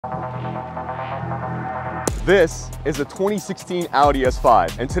This is a 2016 Audi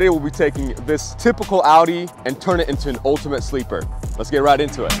S5, and today we'll be taking this typical Audi and turn it into an ultimate sleeper. Let's get right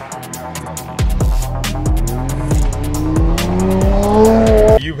into it.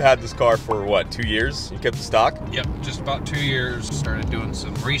 You've had this car for what, 2 years? You kept the stock? Yep, just about 2 years. Started doing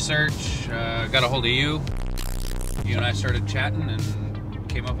some research, got a hold of you. You and I started chatting and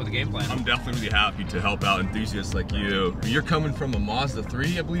came up with a game plan. I'm definitely really happy to help out enthusiasts like you. You're coming from a Mazda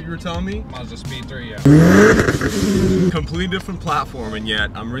 3, I believe you were telling me? Mazda Speed 3, yeah. Completely different platform, and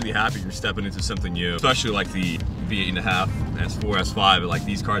yet I'm really happy you're stepping into something new. Especially like the V8.5, S4, S5, like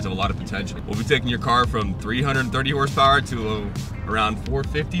these cars have a lot of potential. We'll be taking your car from 330 horsepower to around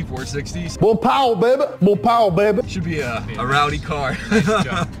 450, 460. More power, baby. More power, baby. Should be a rowdy car.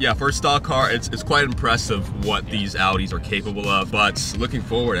 Nice Yeah, for a stock car, it's quite impressive what these Audis are capable of. But looking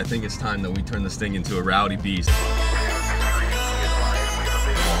forward, I think it's time that we turn this thing into a rowdy beast.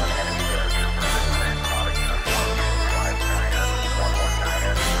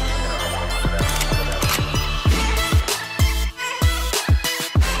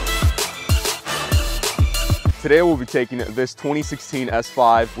 Today we'll be taking this 2016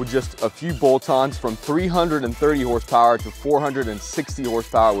 S5 with just a few bolt-ons from 330 horsepower to 460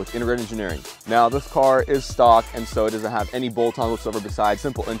 horsepower with integrated engineering. Now this car is stock, and so it doesn't have any bolt-ons whatsoever besides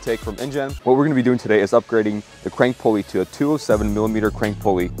simple intake from engine. What we're going to be doing today is upgrading the crank pulley to a 207mm crank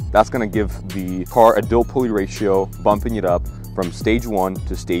pulley. That's going to give the car a dual pulley ratio, bumping it up from stage 1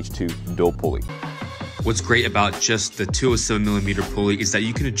 to stage 2 dual pulley. What's great about just the 207mm pulley is that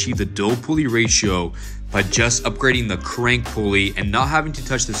you can achieve the dual pulley ratio by just upgrading the crank pulley and not having to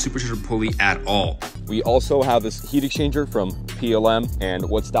touch the supercharger pulley at all. We also have this heat exchanger from PLM, and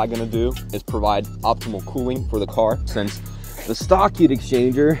what's that gonna do is provide optimal cooling for the car, since the stock heat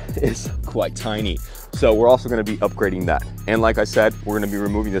exchanger is quite tiny. So we're also gonna be upgrading that. And like I said, we're gonna be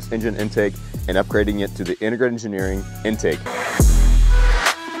removing this engine intake and upgrading it to the integrated engineering intake.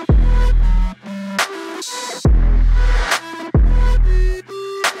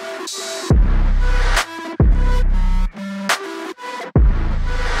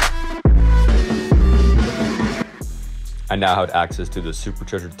 I now had access to the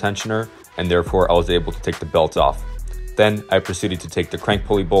supercharger tensioner, and therefore I was able to take the belt off. Then I proceeded to take the crank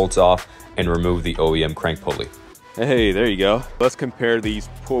pulley bolts off and remove the OEM crank pulley. Hey, there you go. Let's compare these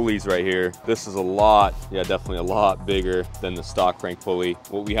pulleys right here. This is a lot, yeah, definitely a lot bigger than the stock crank pulley.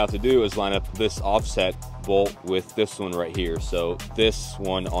 What we have to do is line up this offset bolt with this one right here. So this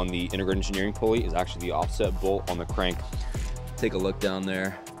one on the integrated engineering pulley is actually the offset bolt on the crank. Take a look down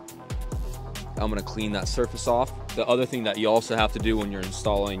there. I'm gonna clean that surface off. The other thing that you also have to do when you're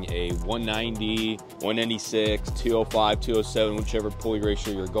installing a 190, 196, 205, 207, whichever pulley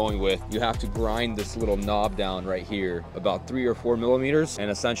ratio you're going with, you have to grind this little knob down right here, about 3 or 4 millimeters.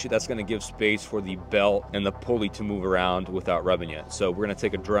 And essentially that's gonna give space for the belt and the pulley to move around without rubbing it. So we're gonna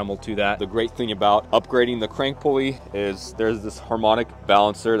take a Dremel to that. The great thing about upgrading the crank pulley is there's this harmonic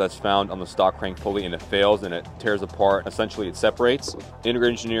balancer that's found on the stock crank pulley, and it fails and it tears apart. Essentially it separates.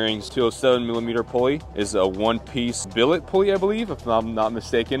 Integrated Engineering's 207mm pulley is a one-piece billet pulley, I believe, if I'm not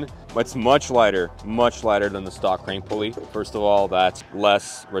mistaken. But it's much lighter than the stock crank pulley. First of all, that's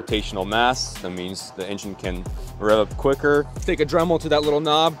less rotational mass. That means the engine can rev up quicker. Take a Dremel to that little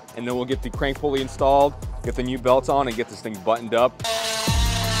knob, and then we'll get the crank pulley installed, get the new belts on, and get this thing buttoned up.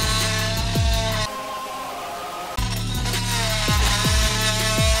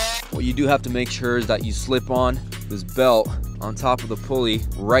 What you do have to make sure is that you slip on this belt on top of the pulley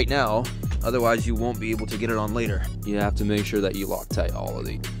right now. Otherwise, you won't be able to get it on later. You have to make sure that you lock tight all of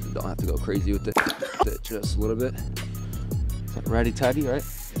these. You don't have to go crazy with it. Just a little bit. Righty tighty, right?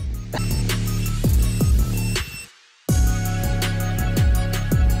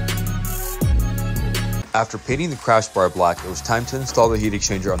 After painting the crash bar black, it was time to install the heat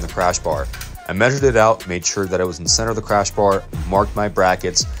exchanger on the crash bar. I measured it out, made sure that it was in the center of the crash bar, marked my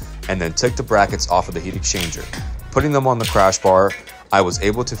brackets, and then took the brackets off of the heat exchanger. Putting them on the crash bar, I was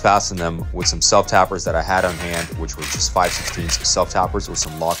able to fasten them with some self-tappers that I had on hand, which were just 5/16 self-tappers with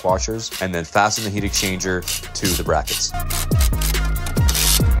some lock washers, and then fasten the heat exchanger to the brackets.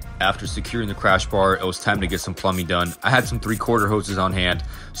 After securing the crash bar, it was time to get some plumbing done. I had some 3/4 hoses on hand,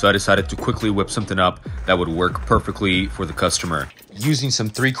 so I decided to quickly whip something up that would work perfectly for the customer. Using some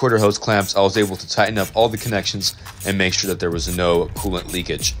 3/4 hose clamps, I was able to tighten up all the connections and make sure that there was no coolant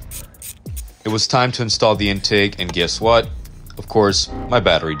leakage. It was time to install the intake, and guess what? Of course, my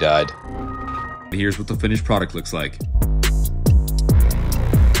battery died. Here's what the finished product looks like.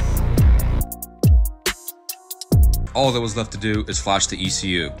 All that was left to do is flash the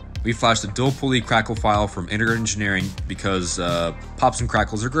ECU. We flashed a dual pulley crackle file from Integrated Engineering because pops and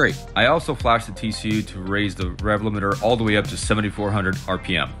crackles are great. I also flashed the TCU to raise the rev limiter all the way up to 7,400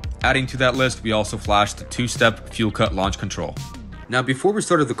 RPM. Adding to that list, we also flashed the 2-step fuel cut launch control. Now, before we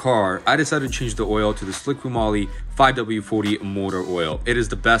started the car, I decided to change the oil to this Liqui Moly 5W40 motor oil. It is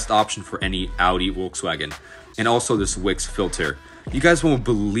the best option for any Audi, Volkswagen, and also this Wix filter. You guys won't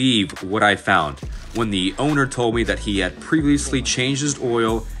believe what I found when the owner told me that he had previously changed his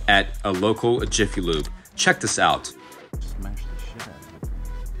oil at a local Jiffy Lube. Check this out. Smash the shit out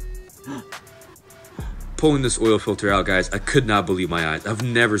of it. Pulling this oil filter out, guys, I could not believe my eyes. I've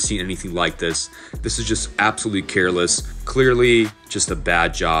never seen anything like this. This is just absolutely careless. Clearly, just a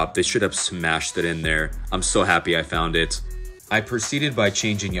bad job. They should have smashed it in there. I'm so happy I found it. I proceeded by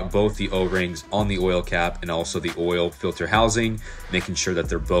changing both the O-rings on the oil cap and also the oil filter housing, making sure that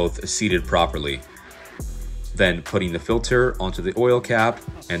they're both seated properly. Then putting the filter onto the oil cap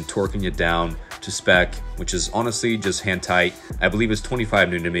and torquing it down to spec, which is honestly just hand tight. I believe it's 25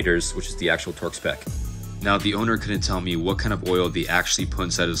 Newton meters, which is the actual torque spec. Now, the owner couldn't tell me what kind of oil they actually put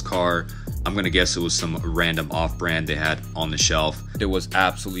inside his car. I'm gonna guess it was some random off-brand they had on the shelf. It was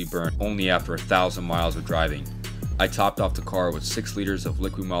absolutely burnt only after 1,000 miles of driving. I topped off the car with 6 liters of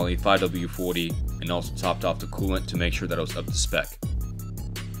Liqui Moly 5W40 and also topped off the coolant to make sure that it was up to spec.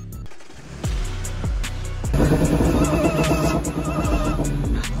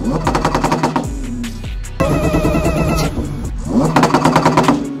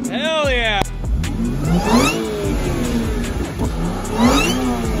 Hell yeah!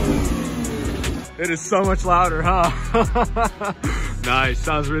 It is so much louder, huh? Nice,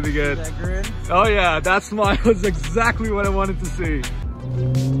 sounds really good. Is that grin? Oh yeah, that smile is exactly what I wanted to see.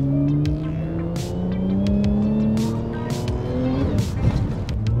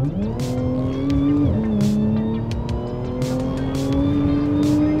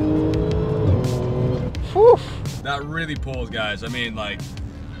 Whew. That really pulls, guys. I mean, like,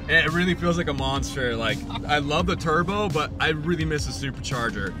 it really feels like a monster. Like, I love the turbo, but I really miss the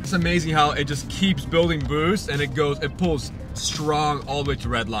supercharger. It's amazing how it just keeps building boost and it pulls strong all the way to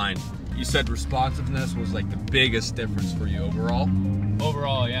red line. You said responsiveness was like the biggest difference for you overall?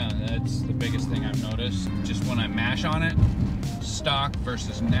 Overall, yeah, that's the biggest thing I've noticed. Just when I mash on it, stock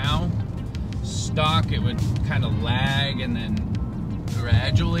versus now. Stock, it would kind of lag and then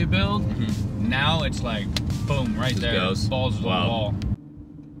gradually build. Now it's like, boom, right there. Goes. Balls to the wall.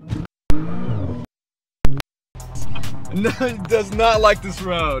 No, he does not like this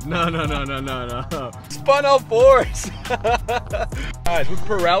road. No. Spun out fours. Guys, with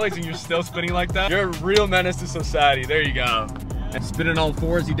Pirellis and you're still spinning like that, you're a real menace to society. There you go. And spinning all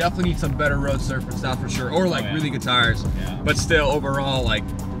fours, you definitely need some better road surface, that's for sure. Or like really good tires. Yeah. But still, overall, like,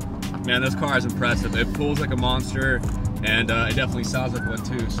 man, this car is impressive. It pulls like a monster, and it definitely sounds like one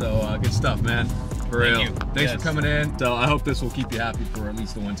too. So good stuff, man. For real. Thank you. Thanks Yes. for coming in. So I hope this will keep you happy for at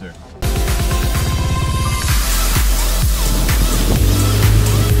least the winter.